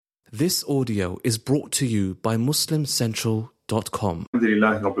This audio is brought to you by MuslimCentral.com. الحمد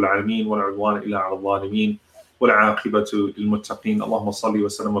لله رب العالمين ولا عدوان إلا على الظالمين والعاقبة للمتقين اللهم صل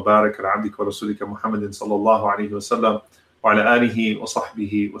وسلم وبارك على عبدك ورسولك محمد صلى الله عليه وسلم وعلى آله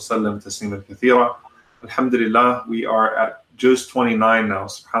وصحبه وسلم تسليما كثيرا. Alhamdulillah, we are at Juz 29 now,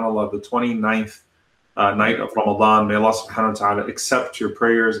 subhanAllah, the 29th night of Ramadan. May Allah subhanahu wa ta'ala accept your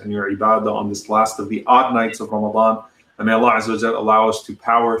prayers and your ibadah on this last of the odd nights of Ramadan. And may Allah Azza wa Jal allow us to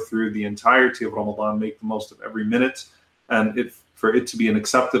power through the entirety of Ramadan, make the most of every minute, and for it to be an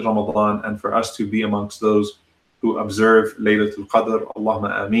accepted Ramadan, and for us to be amongst those who observe Laylatul Qadr.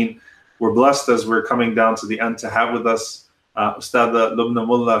 Allahumma ameen. We're blessed as we're coming down to the end to have with us Ustada Lubna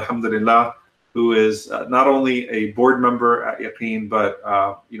Mullah, alhamdulillah, who is not only a board member at Yaqeen, but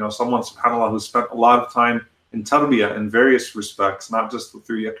someone, subhanAllah, who spent a lot of time in tarbiyah in various respects, not just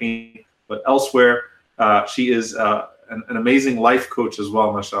through Yaqeen, but elsewhere. She is an amazing life coach as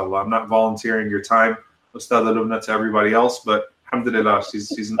well, mashallah. I'm not volunteering your time, Ustada Lubna, to everybody else, but alhamdulillah,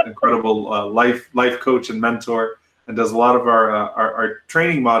 she's an incredible life coach and mentor, and does a lot of our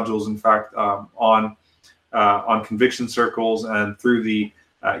training modules, in fact, on conviction circles and through the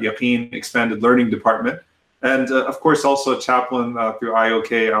Yaqeen Expanded Learning Department. And of course, also a chaplain through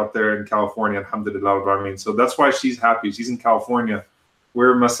IOK out there in California, alhamdulillah. So that's why she's happy. She's in California.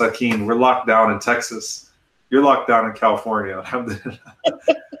 We're Masakin. We're locked down in Texas. You're locked down in California, alhamdulillah.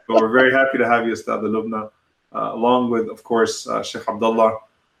 But we're very happy to have you, Ustad Lubna, along with, of course, Sheikh Abdullah.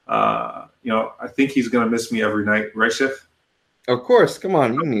 I think he's going to miss me every night, right, Sheikh? Of course. Come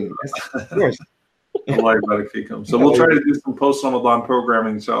on. You mean it. Of course. So we'll try to do some post-Ramadan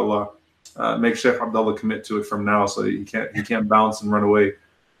programming, inshallah. Make Sheikh Abdullah commit to it from now, so he can't bounce and run away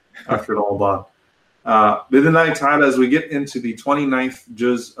after Ramadan. Bidhnillahi ta'ala, as we get into the 29th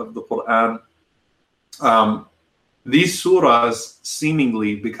juz of the Quran, these surahs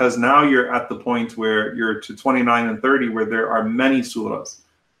seemingly, because now you're at the point where you're to 29 and 30, where there are many surahs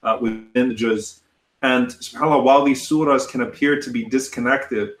within the juz. And subhanAllah, while these surahs can appear to be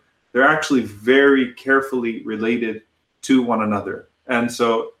disconnected, they're actually very carefully related to one another. And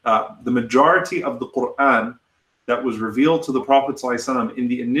so the majority of the Quran that was revealed to the Prophet ﷺ in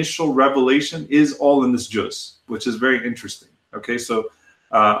the initial revelation is all in this juz, which is very interesting. Okay, so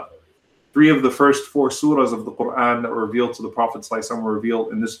 3 of the first 4 surahs of the Quran that were revealed to the Prophet ﷺ were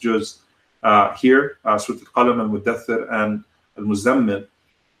revealed in this juz here, Surah Al-Qalam, Al-Muddathir, and Al-Muzammil.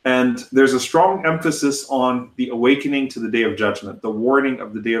 And there's a strong emphasis on the awakening to the Day of Judgment, the warning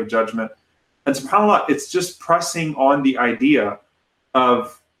of the Day of Judgment. And subhanAllah, it's just pressing on the idea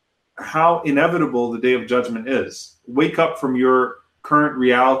of how inevitable the Day of Judgment is. Wake up from your current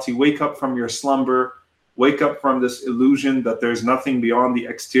reality, wake up from your slumber, wake up from this illusion that there's nothing beyond the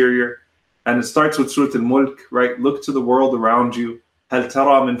exterior. And it starts with Surah Al-Mulk, right? Look to the world around you. Hal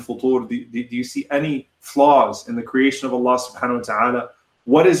tara min futur? Do you see any flaws in the creation of Allah subhanahu wa ta'ala?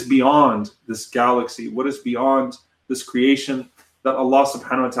 What is beyond this galaxy? What is beyond this creation that Allah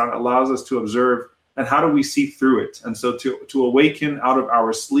subhanahu wa ta'ala allows us to observe? And how do we see through it? And so to awaken out of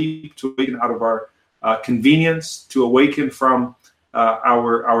our sleep, to awaken out of our convenience, to awaken from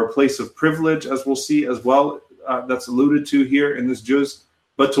our place of privilege, as we'll see as well, that's alluded to here in this juz,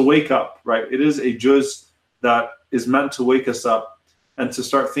 but to wake up, right? It is a juz that is meant to wake us up and to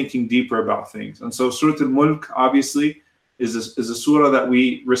start thinking deeper about things. And so Surah Al-Mulk, obviously, is a surah that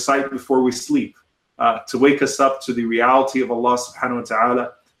we recite before we sleep, to wake us up to the reality of Allah subhanahu wa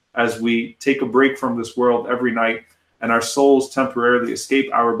ta'ala as we take a break from this world every night and our souls temporarily escape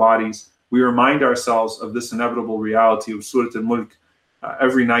our bodies. We remind ourselves of this inevitable reality of Surah Al-Mulk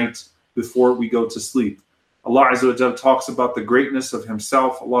every night before we go to sleep. Allah Azza wa Jal talks about the greatness of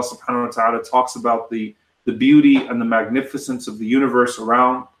Himself. Allah subhanahu wa ta'ala talks about the beauty and the magnificence of the universe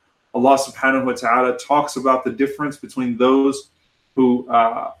around. Allah subhanahu wa ta'ala talks about the difference between those who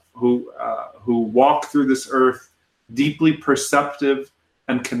walk through this earth deeply perceptive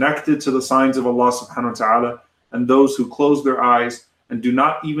and connected to the signs of Allah subhanahu wa ta'ala, and those who close their eyes and do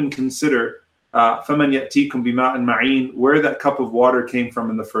not even consider فَمَنْ يَأْتِيكُمْ بِمَاءٍ مَعِينٍ, where that cup of water came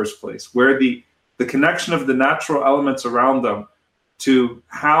from in the first place, where the connection of the natural elements around them to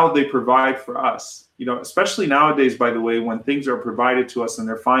how they provide for us. Especially nowadays, by the way, when things are provided to us in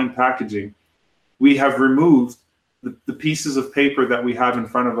their fine packaging, we have removed the pieces of paper that we have in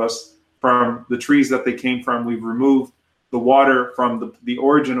front of us from the trees that they came from. We've removed the water from the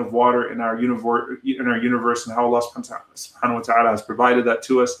origin of water in our universe and how Allah subhanahu wa ta'ala has provided that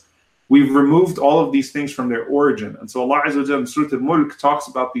to us. We've removed all of these things from their origin. And so Allah Azza wa Jalla in Surah Al-Mulk talks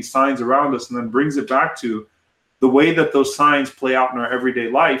about these signs around us and then brings it back to the way that those signs play out in our everyday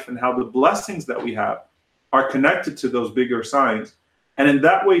life and how the blessings that we have are connected to those bigger signs. And in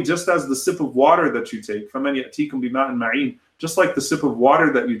that way, just as the sip of water that you take, فَمَنْ يَأْتِيكُمْ بِمَاءٍ مَعِينٍ, just like the sip of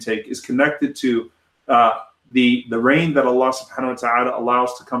water that you take is connected to the rain that Allah subhanahu wa ta'ala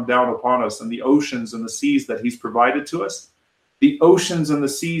allows to come down upon us, and the oceans and the seas that He's provided to us. The oceans and the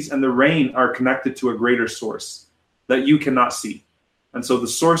seas and the rain are connected to a greater source that you cannot see. And so the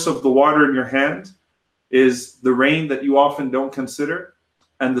source of the water in your hand is the rain that you often don't consider.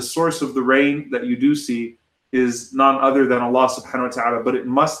 And the source of the rain that you do see is none other than Allah subhanahu wa ta'ala, but it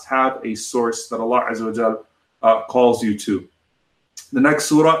must have a source that Allah azza wa jal calls you to. The next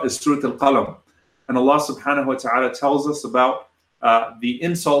surah is Surah Al-Qalam. And Allah subhanahu wa ta'ala tells us about the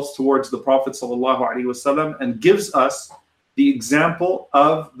insults towards the Prophet sallallahu alaihi wasallam, and gives us the example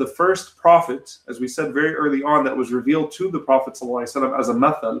of the first prophet, as we said very early on, that was revealed to the Prophet sallallahu alaihi wasallam as a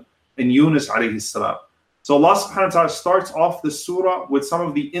mathal in Yunus alayhi salam. So Allah subhanahu wa ta'ala starts off the surah with some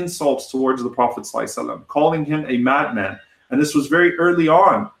of the insults towards the Prophet sallallahu alaihi wasallam, calling him a madman. And this was very early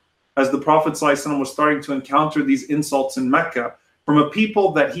on, as the Prophet sallallahu alaihi wasallam was starting to encounter these insults in Mecca from a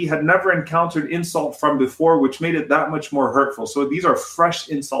people that he had never encountered insult from before, which made it that much more hurtful. So these are fresh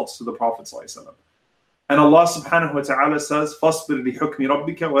insults to the Prophet sallallahu alaihi wasallam. And Allah subhanahu wa ta'ala says, فَاصْبِرْ لِحُكْمِ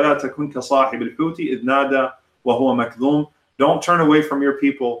رَبِّكَ وَلَا تَكُنْ كَصَاحِبِ الْحُوتِ إِذْ نَادَى وَهُوَ مَكْذُومٌ. Don't turn away from your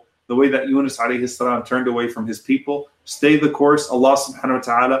people the way that Yunus alayhi salam turned away from his people. Stay the course. Allah subhanahu wa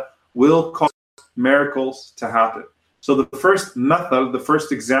ta'ala will cause miracles to happen. So the first mathal, the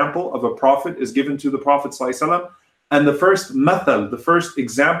first example of a prophet is given to the Prophet sallallahu alaihi wasallam. And the first mathal, the first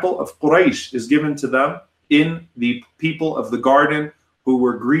example of Quraysh is given to them in the people of the garden who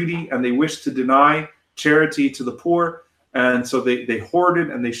were greedy and they wished to deny charity to the poor. And so they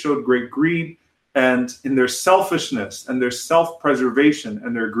hoarded and they showed great greed. And in their selfishness and their self-preservation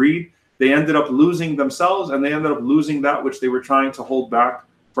and their greed, they ended up losing themselves, and they ended up losing that which they were trying to hold back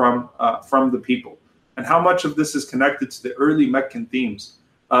from the people. And how much of this is connected to the early Meccan themes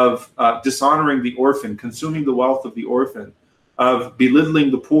of dishonoring the orphan, consuming the wealth of the orphan, of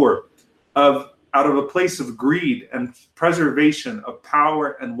belittling the poor, of out of a place of greed and preservation of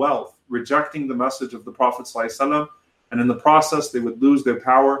power and wealth, rejecting the message of the Prophet ﷺ, and in the process they would lose their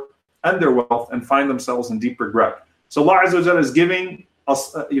power and their wealth and find themselves in deep regret. So Allah Azza wa Jalla is giving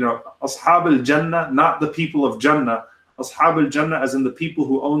us, Ashab al-Jannah, not the people of Jannah, Ashab al-Jannah as in the people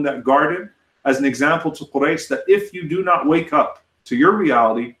who own that garden, as an example to Quraysh that if you do not wake up to your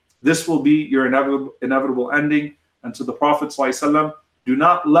reality, this will be your inevitable ending. And to the Prophet ﷺ, do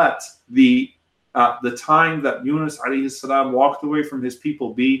not let the time that Yunus alayhi salam walked away from his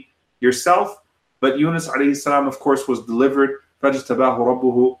people be yourself. But Yunus alayhi salam, of course, was delivered. فَاجْتَبَاهُ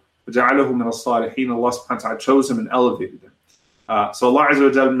رَبُّهُ وَجَعَلَهُ مِنَ الصَّالِحِينَ. Allah subhanahu wa ta'ala chose him and elevated him. So Allah Azza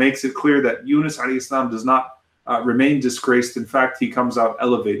wa Jalla makes it clear that Yunus alayhi salam does not remain disgraced. In fact, he comes out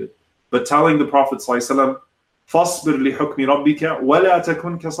elevated. But telling the Prophet ﷺ, فَاصْبِرْ لِحُكْمِ رَبِّكَ وَلَا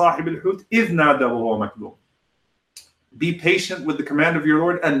تَكُنْ كَصَاحِبِ الْحُوتِ إِذْ نَادَى وَهُوَ مَكْذُومٌ. Be patient with the command of your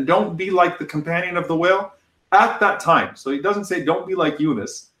Lord, and don't be like the companion of the whale at that time. So he doesn't say don't be like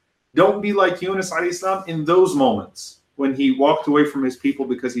Yunus. Don't be like Yunus alayhi salam in those moments when he walked away from his people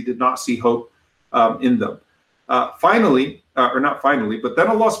because he did not see hope in them. Finally, or not finally, but then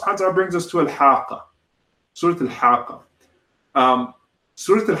Allah subhanahu wa ta'ala brings us to Al-Haqqa, Surah Al-Haqqa.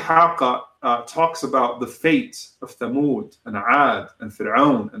 Surah Al-Haqqa talks about the fate of Thamud and Ad and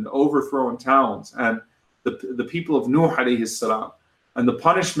Fir'aun and the overthrown towns and the people of Nuh alayhi salam, and the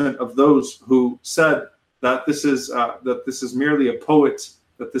punishment of those who said that this is merely a poet,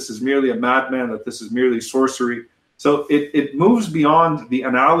 that this is merely a madman, that this is merely sorcery. So it moves beyond the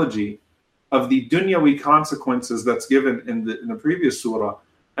analogy of the dunyawi consequences that's given in the previous surah,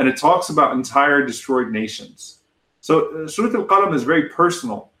 and it talks about entire destroyed nations. So Surah Al-Qalam is very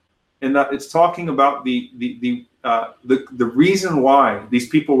personal in that it's talking about the reason why these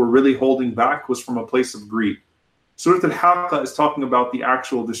people were really holding back was from a place of greed. Surah Al-Haqqa is talking about the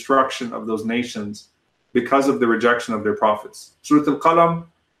actual destruction of those nations because of the rejection of their prophets. Surah Al-Qalam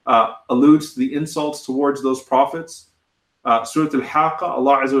alludes to the insults towards those prophets. Surah Al-Haqqa,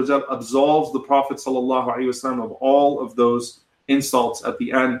 Allah Azza wa Jal absolves the Prophet ﷺ of all of those insults at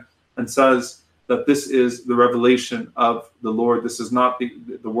the end and says that this is the revelation of the Lord. This is not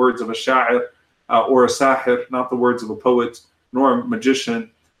the words of a sha'ir or a sahir, not the words of a poet nor a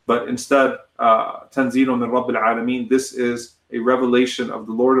magician, but instead tanzilun min Rabbil Alameen. This is a revelation of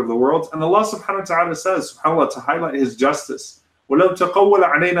the Lord of the worlds. And Allah subhanahu wa ta'ala says, subhanAllah, to highlight His justice, وَلَوْ تَقَوَّلَ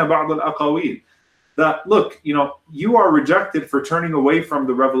عَلَيْنَا بَعْضَ الْأَقَاوِيلِ, that look, you are rejected for turning away from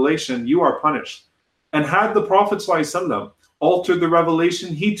the revelation, you are punished. And had the Prophet ﷺ altered the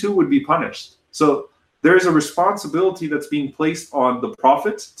revelation, he too would be punished. So there is a responsibility that's being placed on the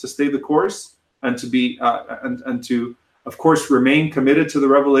Prophet to stay the course and to be and to of course, remain committed to the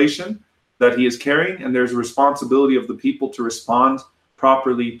revelation that he is carrying, and there's a responsibility of the people to respond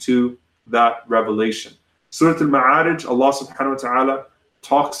properly to that revelation. Surah Al-Ma'arij, Allah subhanahu wa ta'ala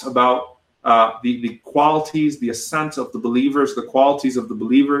talks about the qualities, the ascent of the believers, the qualities of the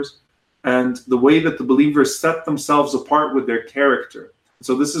believers, and the way that the believers set themselves apart with their character.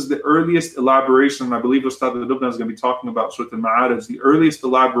 So this is the earliest elaboration, and I believe Ustad Lubna is going to be talking about Surah Al-Ma'arij, the earliest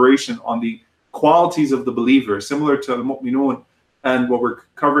elaboration on the qualities of the believer, similar to Al-Mu'minun and what we're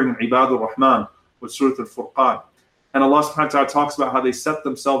covering in Ibad al-Rahman with Surah Al-Furqan. And Allah subhanahu wa ta'ala talks about how they set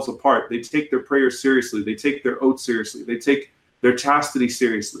themselves apart. They take their prayers seriously. They take their oath seriously. They take their chastity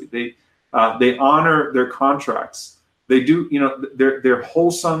seriously. They honor their contracts. They do, they're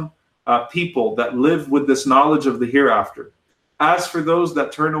wholesome people that live with this knowledge of the hereafter. As for those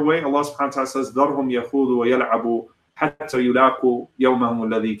that turn away, Allah subhanahu wa ta'ala says, ذَرْهُمْ يَخُوذُوا وَيَلْعَبُوا حَتَّى يُلَاقُوا يَوْمَهُمُ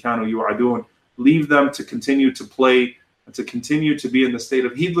الَّذِي كَانُوا يُوعَدُونَ. Leave them to continue to play and to continue to be in the state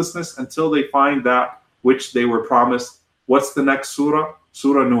of heedlessness until they find that which they were promised. What's the next surah?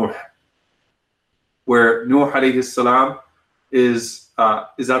 Surah Nuh, where Nuh alayhi salam is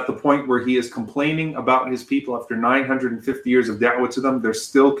at the point where he is complaining about his people after 950 years of da'wah to them. They're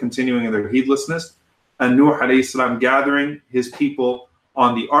still continuing in their heedlessness. And Nuh alayhi salam gathering his people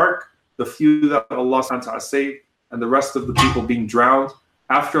on the ark, the few that Allah subhanahu wa ta'ala saved, and the rest of the people being drowned.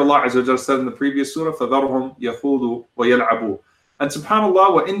 After Allah Azza wa Jalla said in the previous surah, فَذَرْهُمْ يَخُوذُوا وَيَلْعَبُوا. And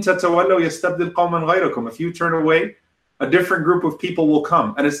subhanAllah, وَإِن تَتَوَلَّوْا يَسْتَبْدِلْ قَوْمًا غَيْرَكُمْ. If you turn away, a different group of people will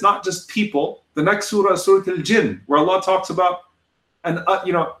come. And it's not just people. The next surah is Surah Al-Jinn, where Allah talks about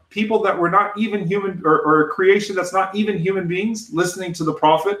people that were not even human, or a creation that's not even human beings, listening to the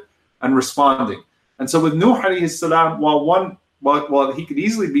Prophet and responding. And so with Nuh alayhi salam, while he could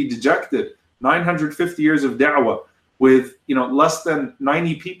easily be dejected, 950 years of da'wah, with less than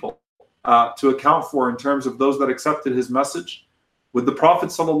 90 people to account for in terms of those that accepted his message. With the Prophet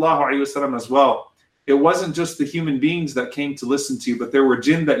ﷺ as well, it wasn't just the human beings that came to listen to you, but there were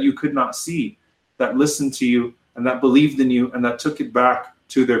jinn that you could not see that listened to you and that believed in you and that took it back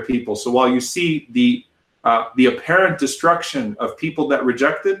to their people. So while you see the apparent destruction of people that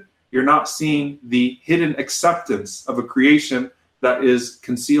rejected, you're not seeing the hidden acceptance of a creation that is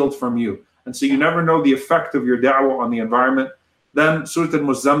concealed from you. And so you never know the effect of your da'wah on the environment. Then Surah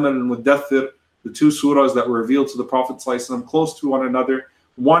Al-Muzammil and Muddathir, the two surahs that were revealed to the Prophet ﷺ, close to one another,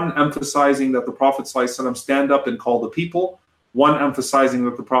 one emphasizing that the Prophet ﷺ stand up and call the people, one emphasizing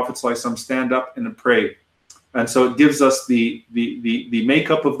that the Prophet ﷺ stand up and pray. And so it gives us the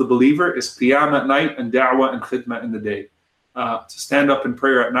makeup of the believer is qiyam at night and da'wah and khidmah in the day. To stand up in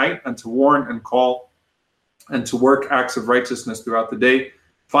prayer at night and to warn and call and to work acts of righteousness throughout the day.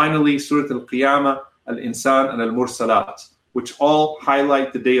 Finally, Surah Al-Qiyamah, Al-Insan, and Al-Mursalat, which all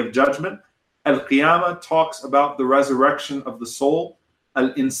highlight the day of judgment. Al-Qiyamah talks about the resurrection of the soul.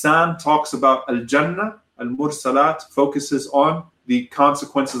 Al-Insan talks about Al-Jannah. Al-Mursalat focuses on the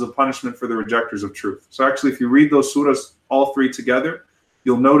consequences of punishment for the rejectors of truth. So actually, if you read those surahs, all three together,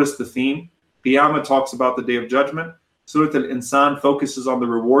 you'll notice the theme. Qiyamah talks about the day of judgment. Surah Al-Insan focuses on the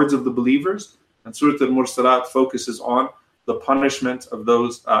rewards of the believers. And Surah Al-Mursalat focuses on the punishment of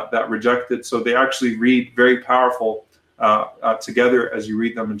those that rejected. So they actually read very powerful together as you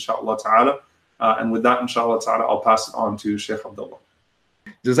read them, inshallah ta'ala. And with that, inshallah ta'ala, I'll pass it on to Sheikh Abdullah.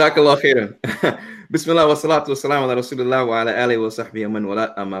 Jazakallah khairan. Bismillah wa salatu wa salam ala rasulillah wa ala alihi wa sahbihi wa man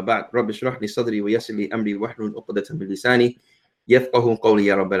wala amma ba'd. Rabbi shrah li sadri wa yassir li amri wahlul 'uqdatan min lisani yafqahu qawli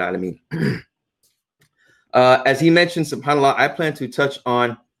ya rabbal alamin. As he mentioned, subhanallah, I plan to touch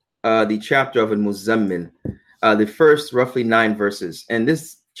on the chapter of Al-Muzammil, the first roughly 9 verses. And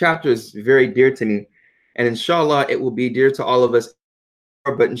this chapter is very dear to me. And inshallah, it will be dear to all of us.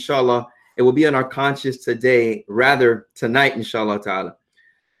 But inshallah, it will be on our conscience today, rather tonight, inshallah ta'ala.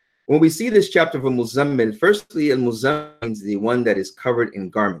 When we see this chapter of Al-Muzammil, firstly, Al-Muzammil means the one that is covered in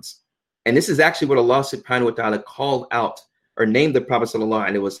garments. And this is actually what Allah subhanahu wa ta'ala called out or named the Prophet sallallahu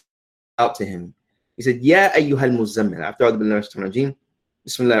alaihi wasallam out to him. He said, Ya ayyuhal muzammil. After all the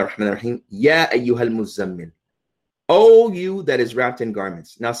Bismillahir Rahmanir Rahim. Ya ayyuhal muzammil. O you that is wrapped in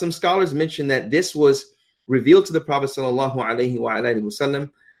garments. Now, some scholars mention that this was revealed to the Prophet sallallahu alaihi wasallam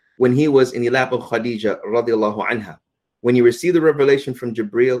when he was in the lap of Khadija radiallahu anha. When he received the revelation from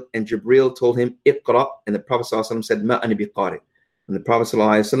Jibreel, and Jibreel told him, Iqra, and the Prophet sallallahu alaihi wasallam said, Ma ana biqari. And the Prophet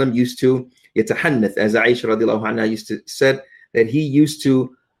sallallahu alaihi wasallam used to yatahannath, as Aisha radiallahu anha used to said, that he used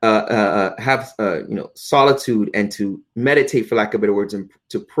to have solitude and to meditate, for lack of better words, and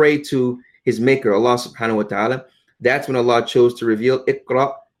to pray to his maker, Allah subhanahu wa ta'ala. That's when Allah chose to reveal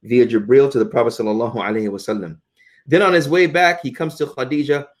Iqra via Jibreel to the Prophet sallallahu alaihi wasallam. Then on his way back, he comes to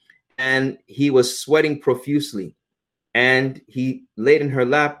Khadija and he was sweating profusely. and he laid in her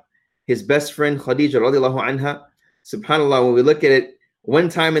lap his best friend Khadija radiallahu anha. SubhanAllah, when we look at it, one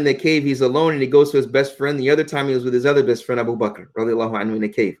time in the cave he's alone and he goes to his best friend. The other time he was with his other best friend Abu Bakr radiallahu anhu in the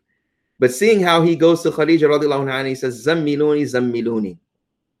cave. But seeing how he goes to Khadija radiallahu anha, he says, Zammiluni, Zammiluni.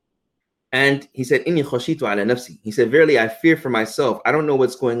 And he said, Inni khashitu ala nafsi. He said, verily, I fear for myself. I don't know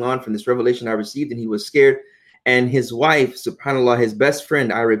what's going on from this revelation I received. And he was scared. And his wife, subhanAllah, his best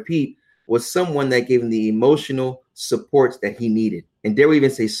friend, I repeat, was someone that gave him the emotional support that he needed. And dare we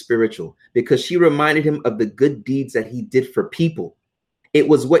even say spiritual, because she reminded him of the good deeds that he did for people. It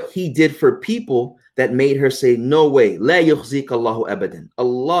was what he did for people that made her say, no way, la yukhzik Allahu abadan.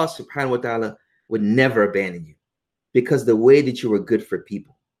 Allah subhanahu wa ta'ala would never abandon you, because the way that you were good for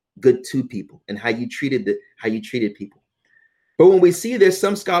people, good to people, and how you treated people. But when we see this,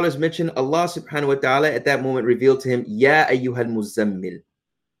 some scholars mention Allah subhanahu wa ta'ala at that moment revealed to him, Ya ayyuhal muzammil.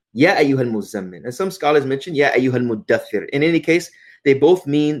 Ya ayyuhal muzammil. And some scholars mention Ya ayyuhal muddathir. In any case, they both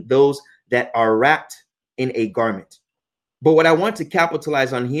mean those that are wrapped in a garment. But what I want to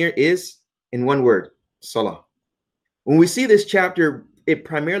capitalize on here is, in one word, salah. When we see this chapter, it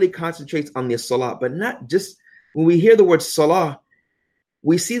primarily concentrates on the salah, but not just when we hear the word salah,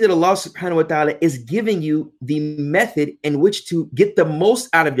 we see that Allah subhanahu wa ta'ala is giving you the method in which to get the most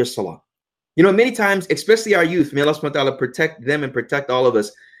out of your salah. You know, many times, especially our youth, may Allah subhanahu wa ta'ala protect them and protect all of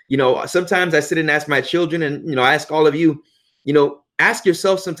us. You know, sometimes I sit and ask my children, and, you know, I ask all of you, you know, ask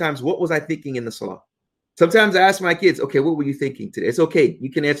yourself sometimes, what was I thinking in the salah? Sometimes I ask my kids, okay, what were you thinking today? It's okay.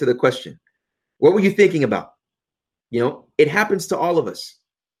 You can answer the question. What were you thinking about? You know, it happens to all of us.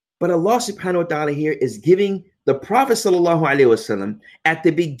 But Allah subhanahu wa ta'ala here is giving the Prophet sallallahu alaihi wasallam at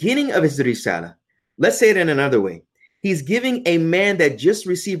the beginning of his risala. Let's say it in another way. He's giving a man that just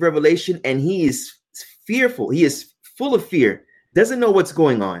received revelation and he is fearful. He is full of fear, doesn't know what's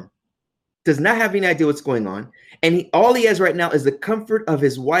going on, does not have any idea what's going on. And all he has right now is the comfort of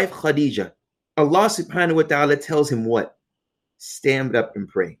his wife, Khadija. Allah subhanahu wa ta'ala tells him what? Stand up and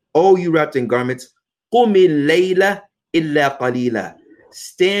pray. Oh, you wrapped in garments. Qumil layla illa qalila.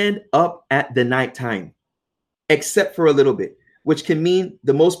 Stand up at the night time, except for a little bit, which can mean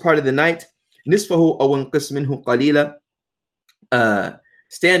the most part of the night. Nisfahu aw inqis minhu qalila.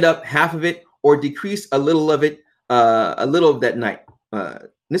 Stand up half of it, or decrease a little of it, a little of that night.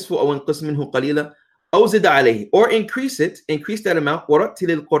 Nisfahu aw inqis minhu qalila. Aw zid alayhi, or increase that amount.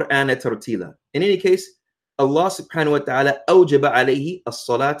 Warattil al-Qur'ana tartila. In any case, Allah subhanahu wa ta'ala awjaba alayhi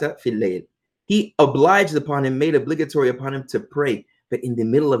as-salata fil layl. He obliged upon him, made obligatory upon him to pray, but in the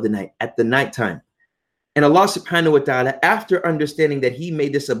middle of the night, at the night time. And Allah subhanahu wa ta'ala, after understanding that he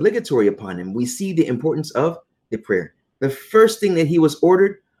made this obligatory upon him, we see the importance of the prayer. The first thing that he was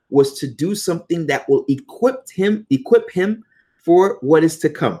ordered was to do something that will equip him for what is to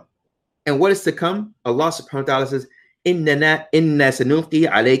come. And what is to come? Allah subhanahu wa ta'ala says, Inna sanulqi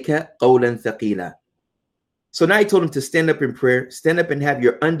alayka qawlan thaqila. So now he told him to stand up in prayer, stand up and have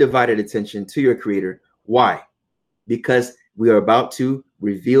your undivided attention to your creator. Why? Because we are about to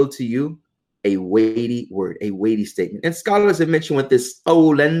reveal to you a weighty word, a weighty statement. And scholars have mentioned what this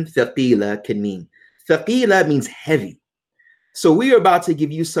qawlan thaqila can mean. Thaqila means heavy. So we are about to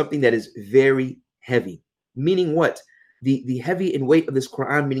give you something that is very heavy. Meaning what? The heavy in weight of this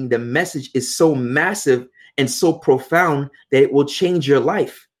Quran, meaning the message is so massive and so profound that it will change your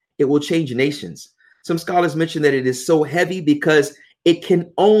life. It will change nations. Some scholars mention that it is so heavy because it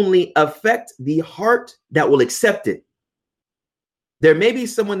can only affect the heart that will accept it. There may be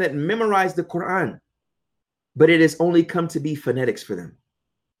someone that memorized the Quran, but it has only come to be phonetics for them.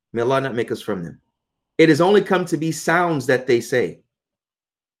 May Allah not make us from them. It has only come to be sounds that they say.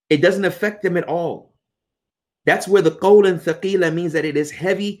 It doesn't affect them at all. That's where the qawlan thaqila means that it is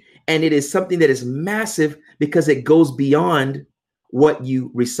heavy and it is something that is massive because it goes beyond what you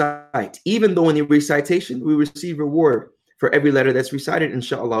recite. Even though in the recitation, we receive reward for every letter that's recited,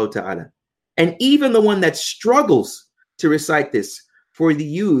 inshaAllah ta'ala. And even the one that struggles to recite this, for the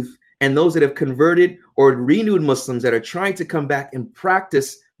youth and those that have converted or renewed Muslims that are trying to come back and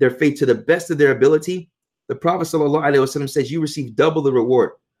practice their faith to the best of their ability, the Prophet ﷺ says you receive double the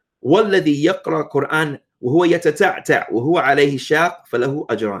reward. وَالَّذِي يَقْرَأ قُرْآنَ وَهُوَ يَتَتَعْتَعْ وَهُوَ عَلَيْهِ شَاقٌ فَلَهُ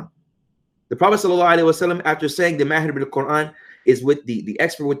أَجْرًا. The Prophet ﷺ, after saying the Mahir bil Quran is with the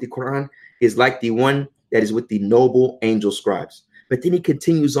expert with the Quran, is like the one that is with the noble angel scribes. But then he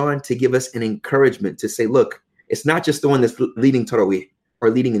continues on to give us an encouragement to say, look, it's not just the one that's leading Taraweeh or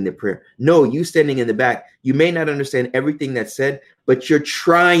leading in the prayer. No, you standing in the back, you may not understand everything that's said, but you're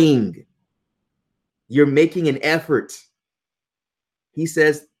trying. You're making an effort. He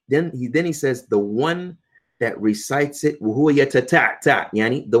says, then he says, the one that recites it, وَهُوَ يَتَتَعْتَعْ,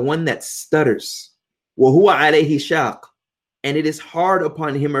 yani the one that stutters, وَهُوَ عَلَيْهِ شَاقٌ, and it is hard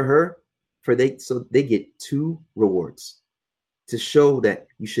upon him or her, so they get 2 rewards to show that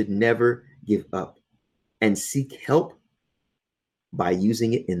you should never give up and seek help by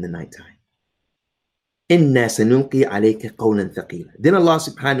using it in the nighttime. Inna sanulqi alayka qawlan thaqila. Then Allah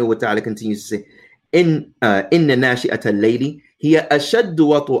subhanahu wa ta'ala continues to say, Inna nashi'ata al-layli hiya ashaddu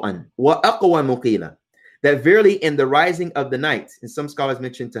watu'an wa aqwa muqila. That verily in the rising of the night, and some scholars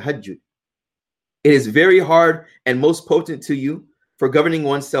mention tahajjud, it is very hard and most potent to you for governing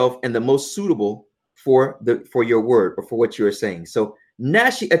oneself and the most suitable for your word or for what you are saying. So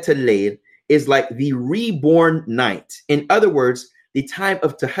nashi'at al-layl is like the reborn night. In other words, the time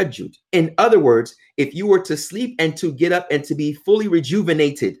of tahajjud. In other words, if you were to sleep and to get up and to be fully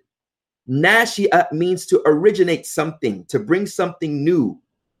rejuvenated, nashi'at means to originate something, to bring something new.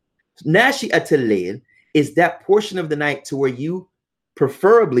 Nashi'at al-layl is that portion of the night to where you,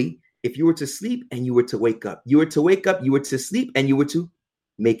 preferably, if you were to sleep and you were to wake up, you were to sleep and you were to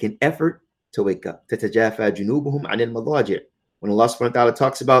make an effort to wake up. تَتَجَافَى جُنُوبُهُمْ عَنِ الْمَضَاجِعِ. When Allah subhanahu wa ta'ala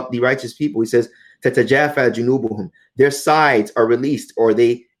talks about the righteous people, he says, تَتَجَافَى جُنُوبُهُم. Their sides are released, or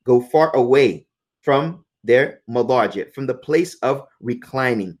they go far away from their madaji', from the place of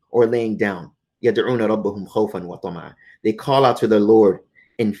reclining or laying down. يَدْعُونَ رَبَّهُمْ خَوْفًا وَطَمَعًا. They call out to their Lord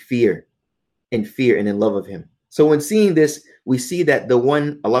in fear and in love of him. So when seeing this, we see that the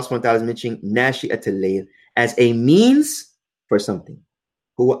one Allah subhanahu wa ta'ala is mentioning nashi'at al-layl as a means for something.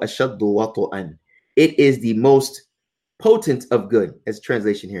 Huwa ashaddu watu'an. It is the most potent of good, as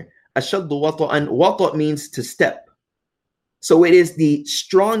translation here. Ashaddu watu'an. Watu' means to step. So it is the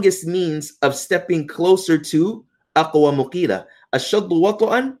strongest means of stepping closer to aqwa muqila. Ashaddu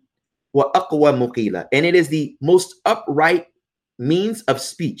watu'an wa aqwa muqila. And it is the most upright means of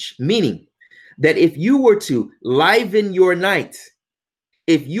speech, meaning that if you were to liven your night,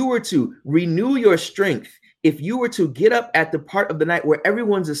 if you were to renew your strength, if you were to get up at the part of the night where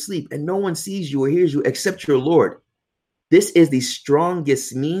everyone's asleep and no one sees you or hears you except your Lord, this is the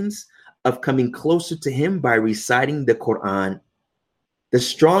strongest means of coming closer to him by reciting the Quran. The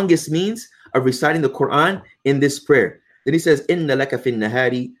strongest means of reciting the Quran in this prayer. Then he says, Inna laka fin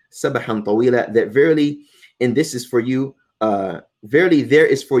nahari sabahan tawila, that verily, and this is for you, verily there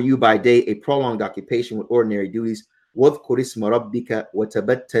is for you by day a prolonged occupation with ordinary duties. وَاذْكُرِ اسْمَ رَبِّكَ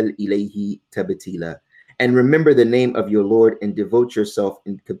وَتَبَتَّلْ إِلَيْهِ تَبْتِيلًا. And remember the name of your Lord and devote yourself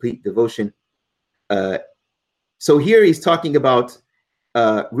in complete devotion. So here he's talking about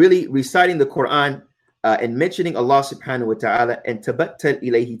really reciting the Quran and mentioning Allah subhanahu wa ta'ala, and tabattal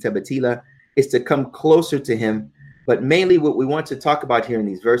ilayhi tabatila is to come closer to him. But mainly what we want to talk about here in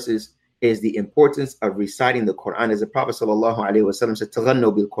these verses is the importance of reciting the Quran. As the Prophet sallallahu alaihi wasallam said,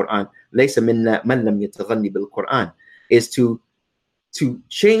 "Taghannu bil Quran, laysa minna man lam yataghanni bil Quran," is to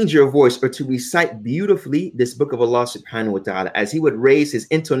change your voice or to recite beautifully this book of Allah subhanahu wa ta'ala. As he would raise, his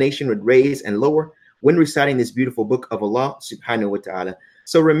intonation would raise and lower when reciting this beautiful book of Allah subhanahu wa ta'ala.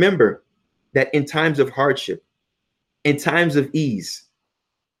 So remember that in times of hardship, in times of ease,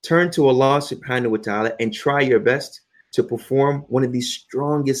 turn to Allah subhanahu wa ta'ala and try your best to perform one of the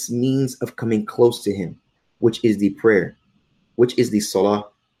strongest means of coming close to him, which is the prayer, which is the salah.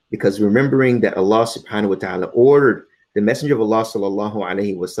 Because remembering that Allah subhanahu wa ta'ala ordered the Messenger of Allah sallallahu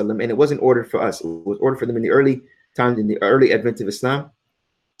alaihi wasallam, and it wasn't ordered for us, it was ordered for them in the early times, in the early advent of Islam,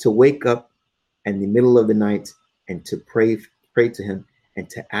 to wake up in the middle of the night and to pray to him and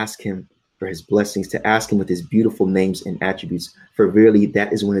to ask him for his blessings, to ask him with his beautiful names and attributes. For really,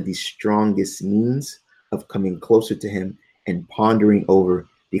 that is one of the strongest means of coming closer to him and pondering over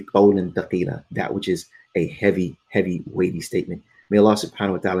the qawlan thaqila, that which is a heavy, weighty statement. May Allah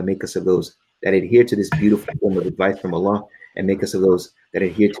subhanahu wa ta'ala make us of those that adhere to this beautiful form of advice from Allah, and make us of those that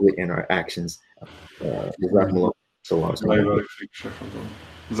adhere to it in our actions. Jazakumullah. Jazakallah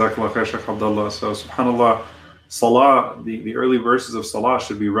khair, Shaykh Abdullah. So subhanallah, salah, the early verses of salah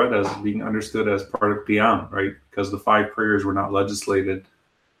should be read as being understood as part of qiyam, right? Because the 5 prayers were not legislated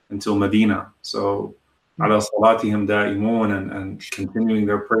until Medina. So ala salatihim da'imun, and continuing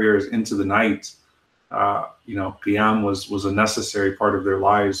their prayers into the night, qiyam was a necessary part of their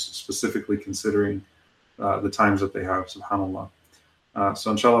lives, specifically considering the times that they have, subhanallah.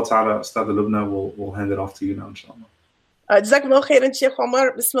 So inshallah ta'ala, Ustad Lubna, we'll hand it off to you now, inshallah. Jazakumullah khairan, Shaykh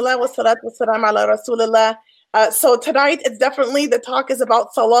Omar. Bismillah wa salatu wa salam ala Rasulullah. So tonight, it's definitely, the talk is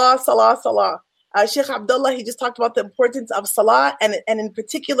about salah. Shaykh Abdullah, he just talked about the importance of salah, and in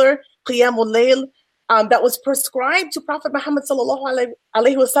particular, qiyamul layl, that was prescribed to Prophet Muhammad sallallahu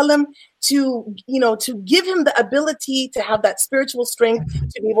alaihi wasallam to give him the ability to have that spiritual strength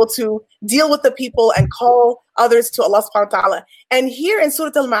to be able to deal with the people and call others to Allah subhanahu wa ta'ala. And here in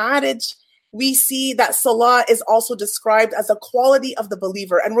Surah Al-Ma'arij, we see that salah is also described as a quality of the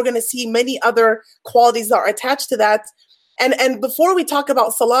believer. And we're going to see many other qualities that are attached to that. And before we talk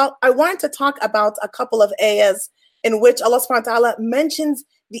about salah, I wanted to talk about a couple of ayahs in which Allah subhanahu wa ta'ala mentions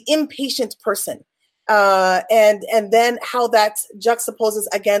the impatient person. And then how that juxtaposes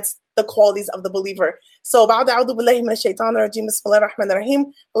against the qualities of the believer. So, بعد أعوذ بالله من الشيطان الرجيم بسم الله الرحمن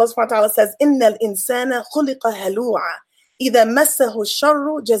الرحيم, Allah subhanahu wa ta'ala says, إِنَّ الْإِنسَانَ خُلِقَ هَلُوعًا إِذَا مَسَّهُ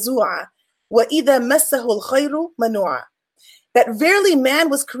الشَّرُّ جَزُوعًا وَإِذَا مَسَّهُ الْخَيْرُ مَنُوعًا. That verily man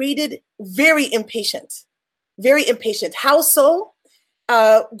was created very impatient. Very impatient. How so?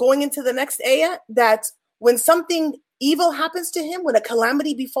 Going into the next ayah, that when something evil happens to him, when a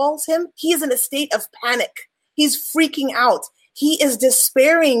calamity befalls him, he is in a state of panic. He's freaking out. He is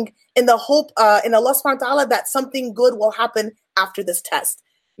despairing in the hope in Allah subhanahu wa ta'ala that something good will happen after this test.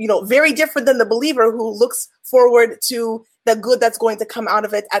 You know, very different than the believer who looks forward to the good that's going to come out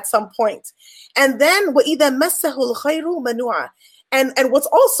of it at some point. And then وَإِذَا مَسَّهُ الْخَيْرُ مَنُوعًا. And what's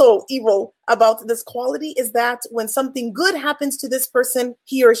also evil about this quality is that when something good happens to this person,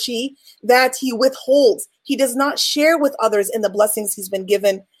 he or she, that he withholds. He does not share with others in the blessings he's been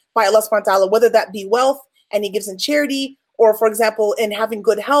given by Allah subhanahu wa ta'ala, whether that be wealth and he gives in charity, or for example, in having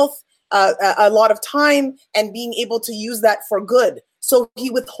good health, a lot of time and being able to use that for good. So he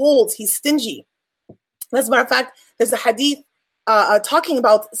withholds, he's stingy. As a matter of fact, there's a hadith talking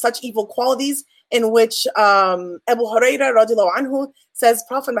about such evil qualities in which Abu Hurairah radiallahu anhu says,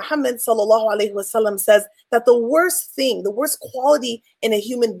 Prophet Muhammad sallallahu alaihi wasallam says that the worst thing, the worst quality in a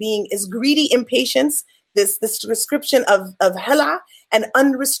human being is greedy impatience, this description of hala, and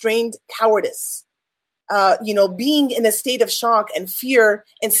unrestrained cowardice. Being in a state of shock and fear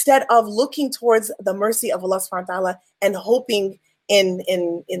instead of looking towards the mercy of Allah subhanahu wa ta'ala and hoping in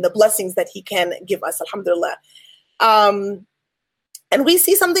the blessings that he can give us, alhamdulillah. And we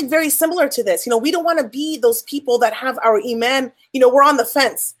see something very similar to this. We don't want to be those people that have our iman, we're on the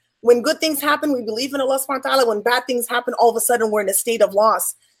fence. When good things happen, we believe in Allah subhanahu wa ta'ala. When bad things happen, all of a sudden we're in a state of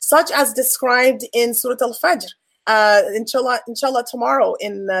loss, such as described in Surah Al-Fajr, inshallah tomorrow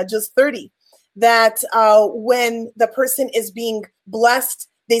in Juz 30, that when the person is being blessed,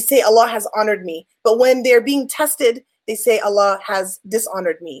 they say Allah has honored me. But when they're being tested, they say Allah has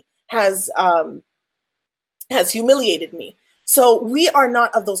dishonored me, has humiliated me. So we are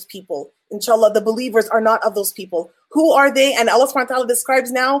not of those people. Inshallah, the believers are not of those people. Who are they? And Allah subhanahu wa ta'ala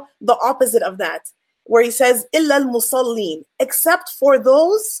describes now the opposite of that, where he says, إِلَّا الْمُصَلِّينَ, except for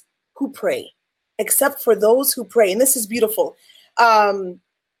those who pray. Except for those who pray. And this is beautiful. Allah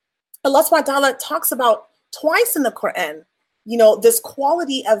subhanahu wa ta'ala talks about twice in the Quran, this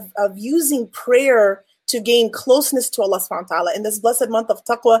quality of using prayer to gain closeness to Allah subhanahu wa ta'ala. In this blessed month of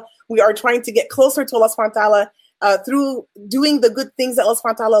taqwa, we are trying to get closer to Allah subhanahu wa ta'ala through doing the good things that Allah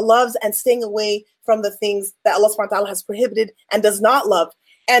subhanahu wa ta'ala loves and staying away from the things that Allah subhanahu wa ta'ala has prohibited and does not love.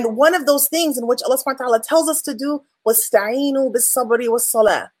 And one of those things in which Allah subhanahu wa ta'ala tells us to do was sta'inu bis-sabri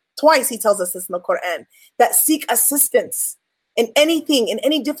was-salah. Twice he tells us this in the Quran, that seek assistance in anything, in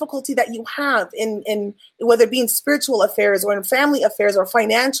any difficulty that you have, in whether it be in spiritual affairs or in family affairs or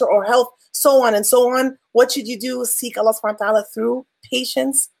financial or health, so on and so on. What should you do? Seek Allah subhanahu wa ta'ala through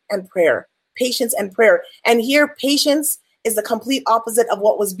patience and prayer. Patience and prayer. And here, patience is the complete opposite of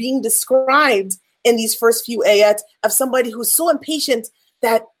what was being described in these first few ayat, of somebody who's so impatient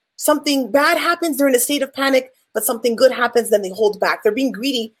that something bad happens, they're in a state of panic, but something good happens, then they hold back. They're being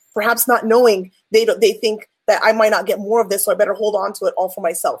greedy, perhaps not knowing, they think that I might not get more of this, so I better hold on to it all for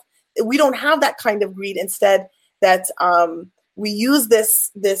myself. We don't have that kind of greed. Instead, that we use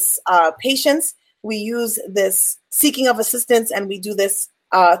this patience, we use this seeking of assistance, and we do this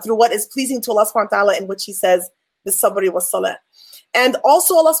through what is pleasing to Allah subhanahu wa ta'ala, in which he says, the sabri was salah. And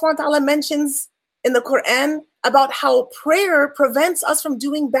also Allah subhanahu wa ta'ala mentions in the Quran about how prayer prevents us from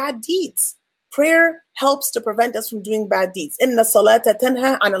doing bad deeds. Prayer helps to prevent us from doing bad deeds. Inna salata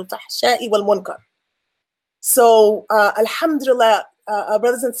tanha anil fahsha'i wal munkar. So, alhamdulillah,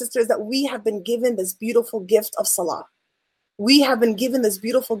 brothers and sisters, that we have been given this beautiful gift of salah. We have been given this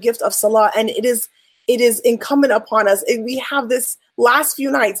beautiful gift of salah, and it is incumbent upon us. We have this last few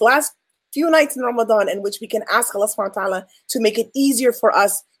nights in Ramadan, in which we can ask Allah subhanahu wa ta'ala to make it easier for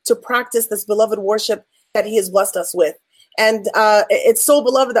us to practice this beloved worship that he has blessed us with. And it's so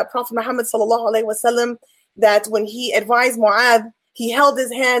beloved that Prophet Muhammad sallallahu alaihi wasallam, that when he advised Mu'adh, he held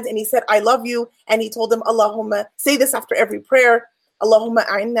his hand and he said, I love you. And he told him, Allahumma, say this after every prayer, Allahumma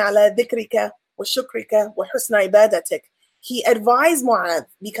a'inna ala dhikrika wa shukrika wa husna ibadatik. He advised Mu'adh,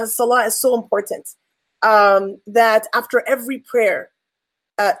 because salah is so important, that after every prayer,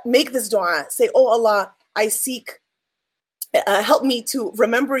 make this dua. Say, oh Allah, I seek, help me to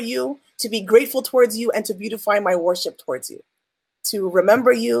remember you, to be grateful towards you and to beautify my worship towards you. To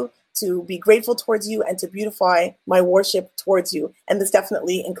remember you, to be grateful towards you, and to beautify my worship towards you. And this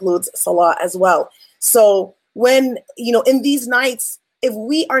definitely includes salah as well. So when, in these nights, if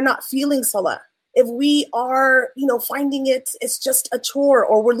we are not feeling salah, if we are, finding it's just a chore,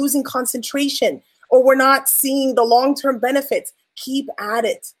 or we're losing concentration, or we're not seeing the long-term benefits, keep at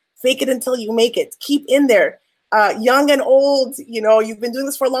it. Fake it until you make it. Keep in there. Young and old, you've been doing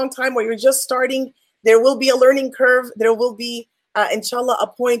this for a long time, or you're just starting, there will be a learning curve. There will be, inshallah, a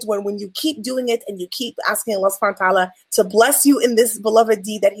point when you keep doing it and you keep asking Allah subhanahu wa ta'ala to bless you in this beloved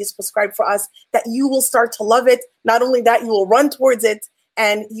deed that He's prescribed for us, that you will start to love it. Not only that, you will run towards it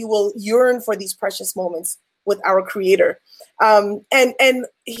and you will yearn for these precious moments with our Creator. And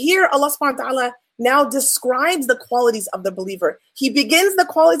here Allah subhanahu wa ta'ala now describes the qualities of the believer. He begins the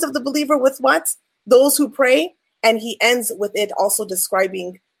qualities of the believer with what? Those who pray, and he ends with it also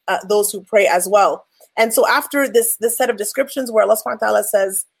describing those who pray as well. And so after this set of descriptions where Allah subhanahu wa ta'ala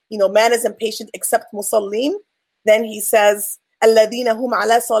says, man is impatient except musallin, then he says, alladhina hum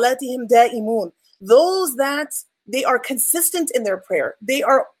ala salatihim da'imun. Those that they are consistent in their prayer. They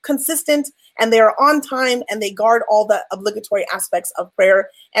are consistent and they are on time and they guard all the obligatory aspects of prayer.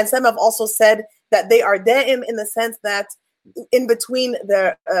 And some have also said that they are da'im in the sense that in between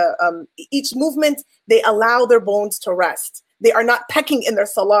each movement, they allow their bones to rest. They are not pecking in their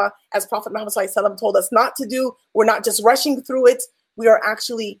salah, as Prophet Muhammad ﷺ told us not to do. We're not just rushing through it. We are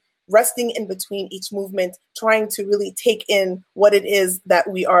actually resting in between each movement, trying to really take in what it is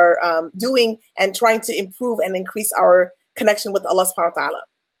that we are doing and trying to improve and increase our connection with Allah subhanahu wa ta'ala.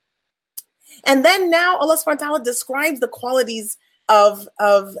 And then now Allah subhanahu wa ta'ala describes the qualities of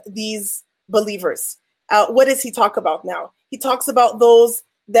these believers. What does He talk about now? He talks about those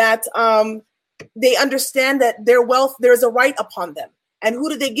that they understand that their wealth, there's a right upon them. And who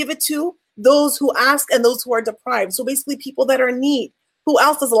do they give it to? Those who ask and those who are deprived. So basically people that are in need. Who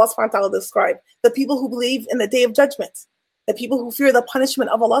else does Allah subhanahu wa ta'ala describe? The people who believe in the day of judgment. The people who fear the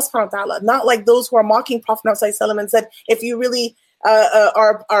punishment of Allah subhanahu wa ta'ala. Not like those who are mocking Prophet Muhammad ﷺ and said, if you really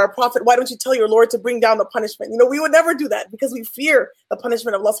are a prophet, why don't you tell your Lord to bring down the punishment? We would never do that because we fear the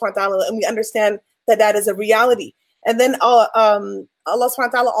punishment of Allah subhanahu wa ta'ala and we understand that is a reality. And then Allah subhanahu wa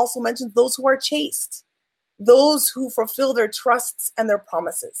ta'ala also mentions those who are chaste. Those who fulfill their trusts and their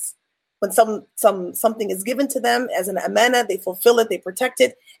promises. When something is given to them as an amana, they fulfill it, they protect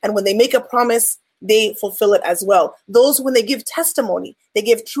it. And when they make a promise, they fulfill it as well. Those, when they give testimony, they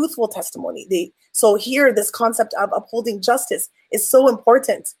give truthful testimony. So here, this concept of upholding justice is so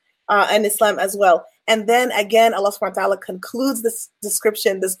important in Islam as well. And then again, Allah subhanahu wa ta'ala concludes this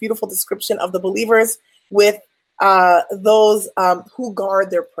description, this beautiful description of the believers with those who guard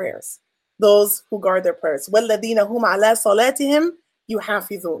their prayers. Those who guard their prayers. وَالَّذِينَ هُمْ عَلَى صَلَاتِهِمْ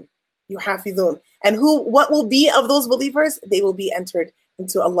يُحَافِظُونَ. And what will be of those believers? They will be entered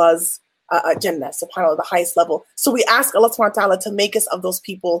into Allah's Jannah, subhanAllah, the highest level. So we ask Allah subhanahu wa ta'ala to make us of those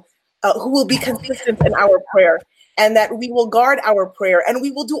people who will be consistent in our prayer, and that we will guard our prayer, and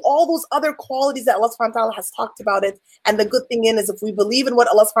we will do all those other qualities that Allah subhanahu wa ta'ala has talked about it. And the good thing is, if we believe in what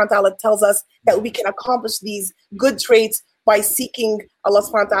Allah subhanahu wa ta'ala tells us, that we can accomplish these good traits by seeking Allah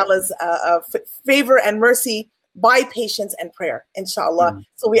subhanahu wa ta'ala's favor and mercy by patience and prayer, inshallah.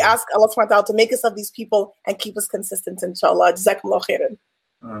 So we ask Allah subhanahu wa ta'ala to make us of these people and keep us consistent, inshallah. Jazakumullah khairan.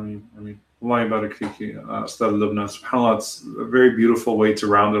 Allah yabarak fiki, Ustad Lubna. SubhanAllah, it's a very beautiful way to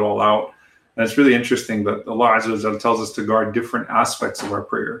round it all out. And it's really interesting that Allah Azza wa Jalla tells us to guard different aspects of our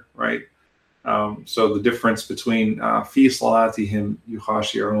prayer, right? So the difference between fi salatihim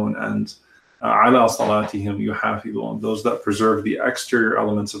yukhashi'un and ala salatihim yuhafidun, those that preserve the exterior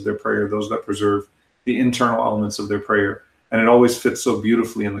elements of their prayer, those that preserve the internal elements of their prayer. And it always fits so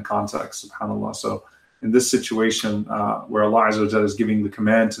beautifully in the context, subhanAllah. So in this situation where Allah Azza wa Jalla is giving the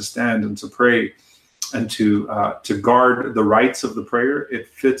command to stand and to pray and to guard the rights of the prayer, it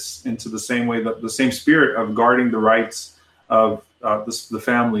fits into the same way, that the same spirit of guarding the rights of the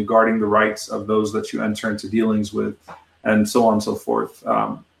family, guarding the rights of those that you enter into dealings with, and so on and so forth.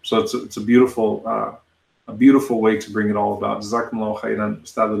 So it's a beautiful way to bring it all about. Jazakumullah khairan,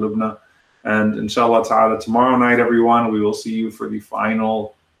 Ustad Lubna. And inshallah ta'ala, tomorrow night, everyone, we will see you for the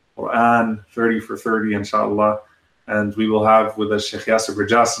final Quran 30 for 30, inshallah. And we will have with us Sheikh Yasir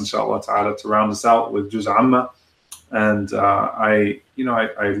Rajas, inshallah ta'ala, to round us out with Juz Amma. And I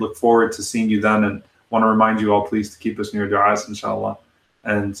look forward to seeing you then, and want to remind you all, please, to keep us near du'as, inshallah.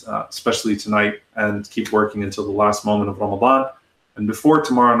 And especially tonight, and keep working until the last moment of Ramadan. And before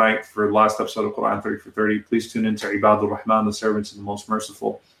tomorrow night, for the last episode of Quran 30 for 30, please tune in to Ibadur Rahman, the servants of the Most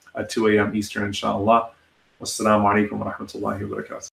Merciful, at 2 a.m. Eastern, inshallah. Wassalamu alaikum wa rahmatullahi wa barakatuh.